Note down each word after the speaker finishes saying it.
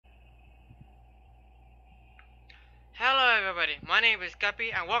Hello everybody, my name is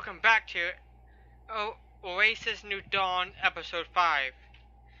Guppy and welcome back to Osiris New Dawn episode 5.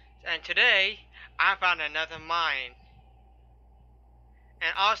 And today, I found another mine.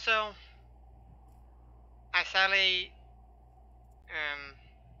 And also, I sadly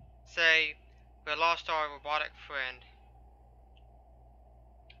say we lost our robotic friend.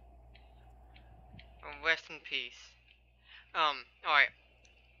 Rest in peace. Alright.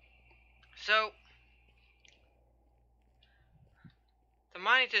 So, the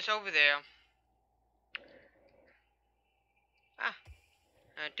mine is just over there. I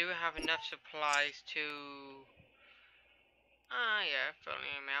do have enough supplies to... yeah,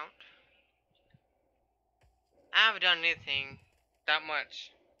 filling amount. I haven't done anything that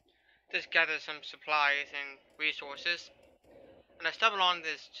much. Just gather some supplies and resources. And I stumbled on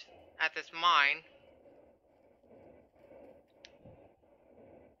this, at this mine.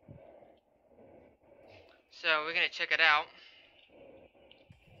 So we're gonna check it out.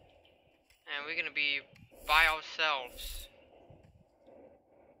 And we're gonna be by ourselves.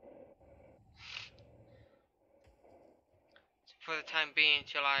 For the time being,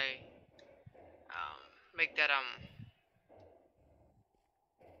 until I make that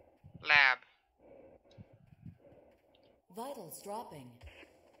lab. Vitals dropping.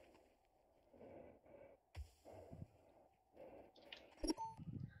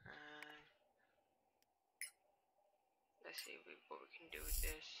 Let's see what we can do with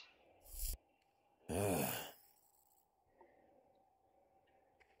this. Go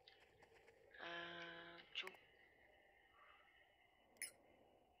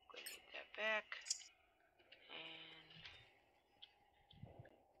get that back. And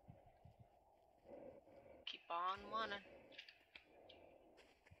keep on running.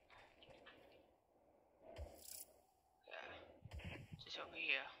 Yeah, just over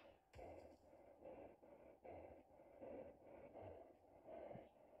here.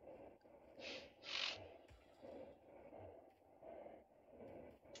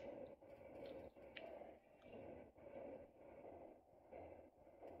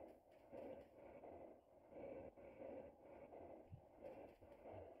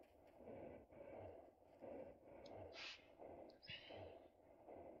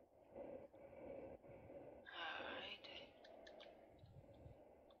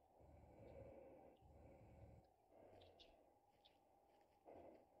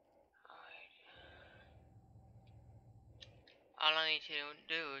 All I need to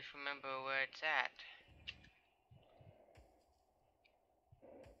do is remember where it's at.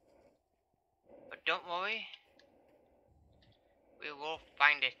 But don't worry, we will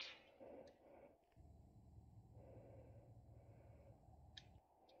find it.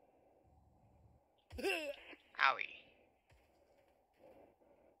 Owie.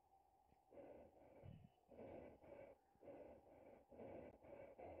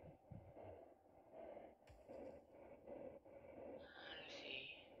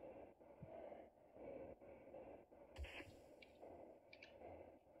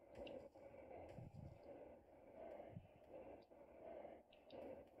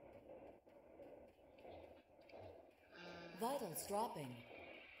 Vitals dropping.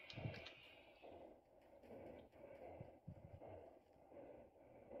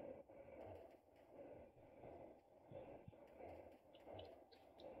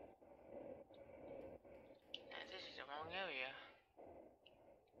 This is the wrong area.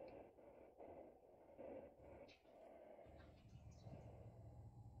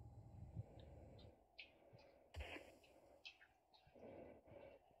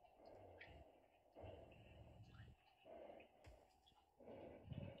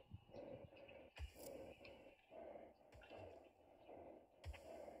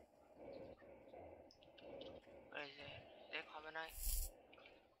 What is it? Is it carbonite?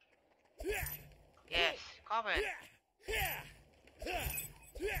 Yes, carbon.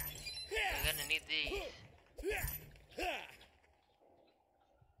 We're gonna need these.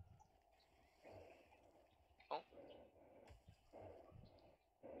 Oh.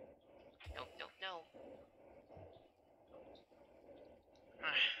 Nope, nope, no.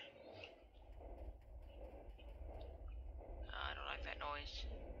 I don't like that noise.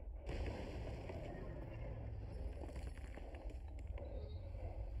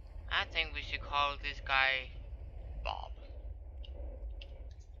 I think we should call this guy Bob.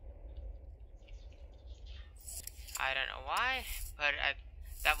 I don't know why, but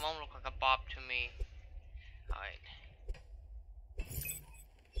that won't look like a Bob to me. Alright.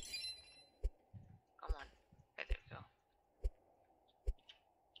 Come on. There we go.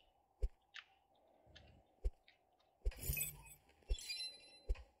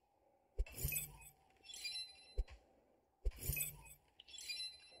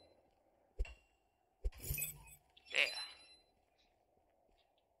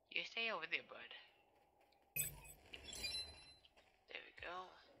 Hey, over there, bud. There we go.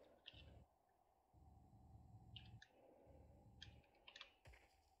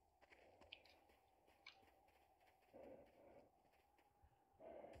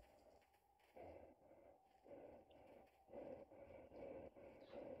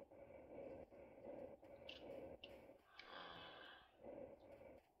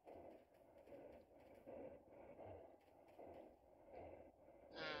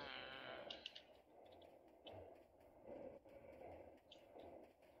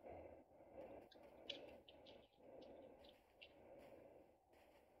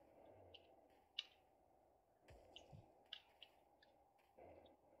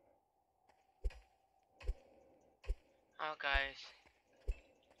 Oh, guys.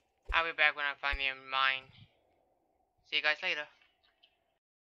 I'll be back when I find the mine. See you guys later.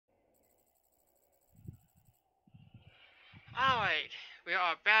 Alright, we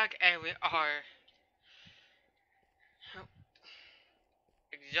are back and we are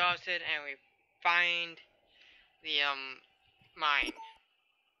exhausted and we find the mine.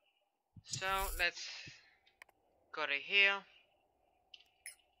 So let's go to here.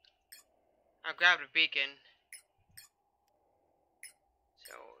 I'll grab the beacon.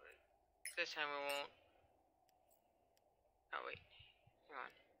 So this time we won't. Oh wait, hang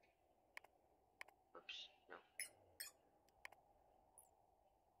on. Oops, no.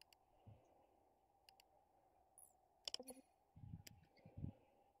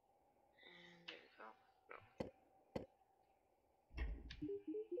 And there we go. Go.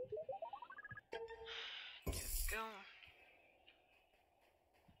 There we go.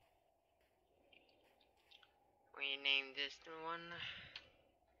 We name this one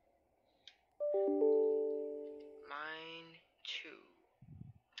Mine 2.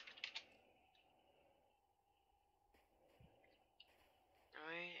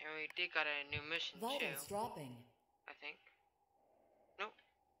 Alright, and we did got a new mission Vitals too. dropping. I think. Nope,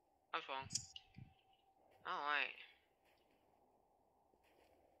 I was wrong. Alright.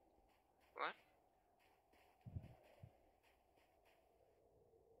 What?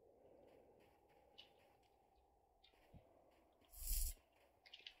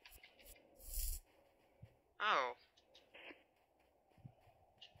 Oh.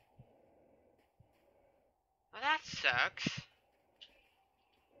 Well, that sucks.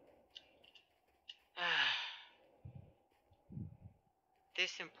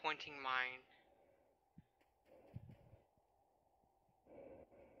 Disappointing mine.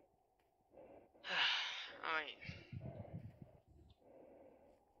 Alright.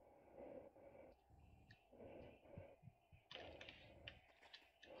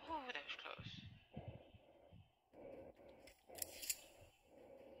 Oh, that was close.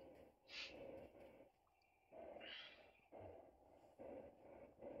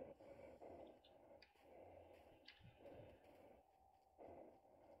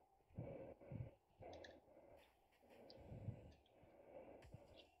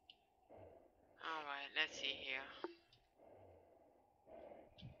 Alright, let's see here.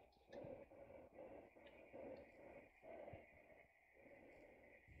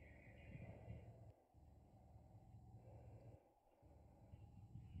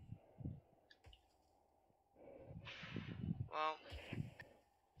 Well,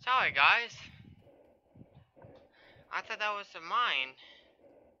 sorry guys. I thought that was a mine.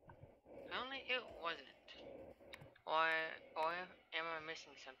 Apparently it wasn't. Or am I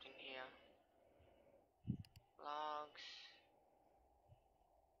missing something here? Logs.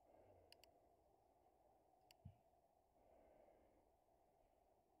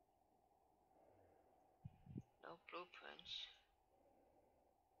 No blueprints.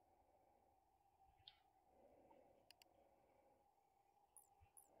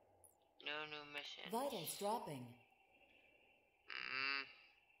 No new missions. Vitals dropping.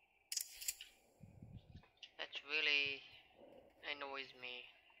 That really annoys me.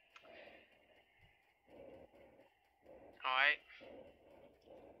 Alright.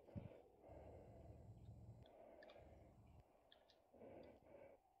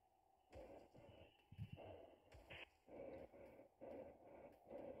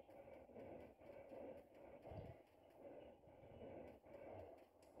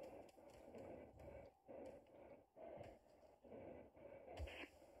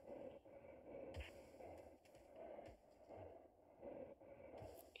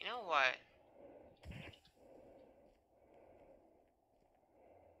 You know what?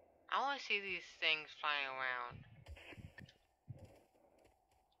 I want to see these things flying around.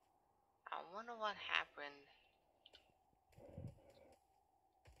 I wonder what happened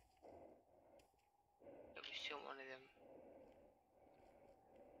if we shoot one of them.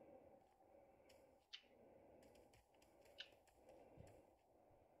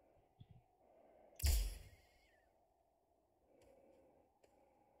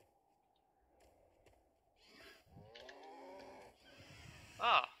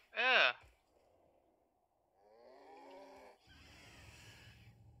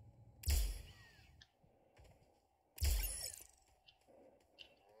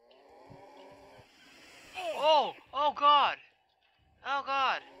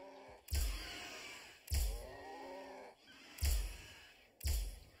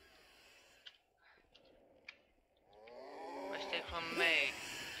 made.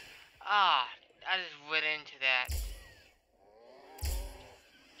 Ah, I just went into that.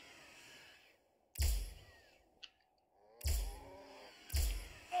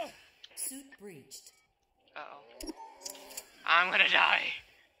 Suit breached. Uh-oh. I'm gonna die.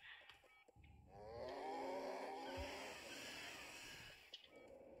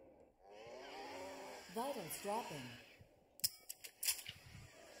 Vitals dropping.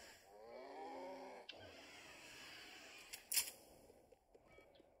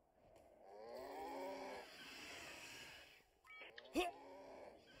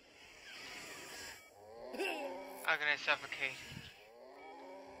 I'm gonna suffocate.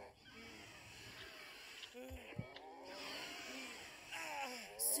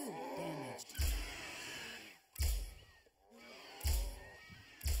 Suit damaged.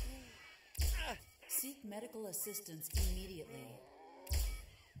 Seek medical assistance immediately.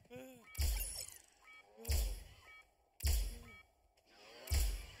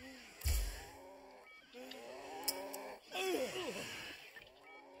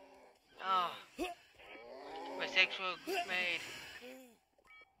 Oh, my sexual maid.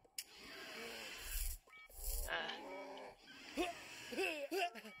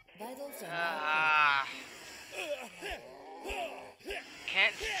 Vitals are now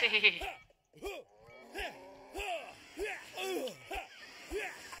Can't see.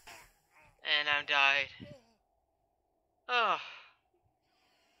 And I'm died. Oh,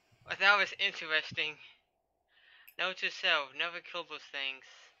 well, that was interesting. Note to self, never kill those things.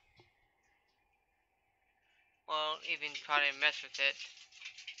 Well, even try to mess with it.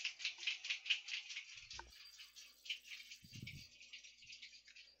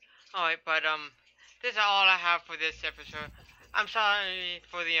 Alright, but this is all I have for this episode. I'm sorry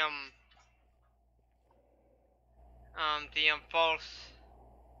for the false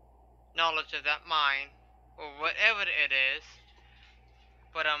knowledge of that mine, or whatever it is.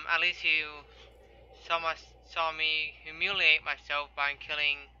 But at least you saw me humiliate myself by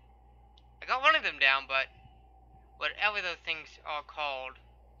killing. I got one of them down, but whatever those things are called.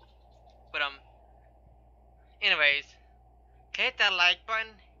 But anyways, hit that like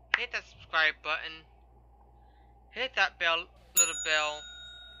button, hit that subscribe button, hit that little bell,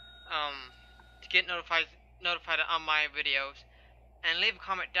 to get notified on my videos, and leave a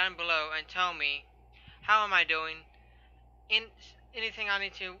comment down below and tell me how am I doing, anything I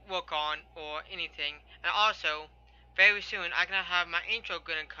need to work on or anything. And also, very soon I'm gonna have my intro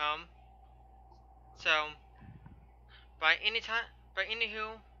gonna come. So, by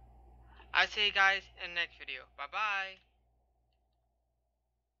anywho, I'll see you guys in the next video. Bye bye.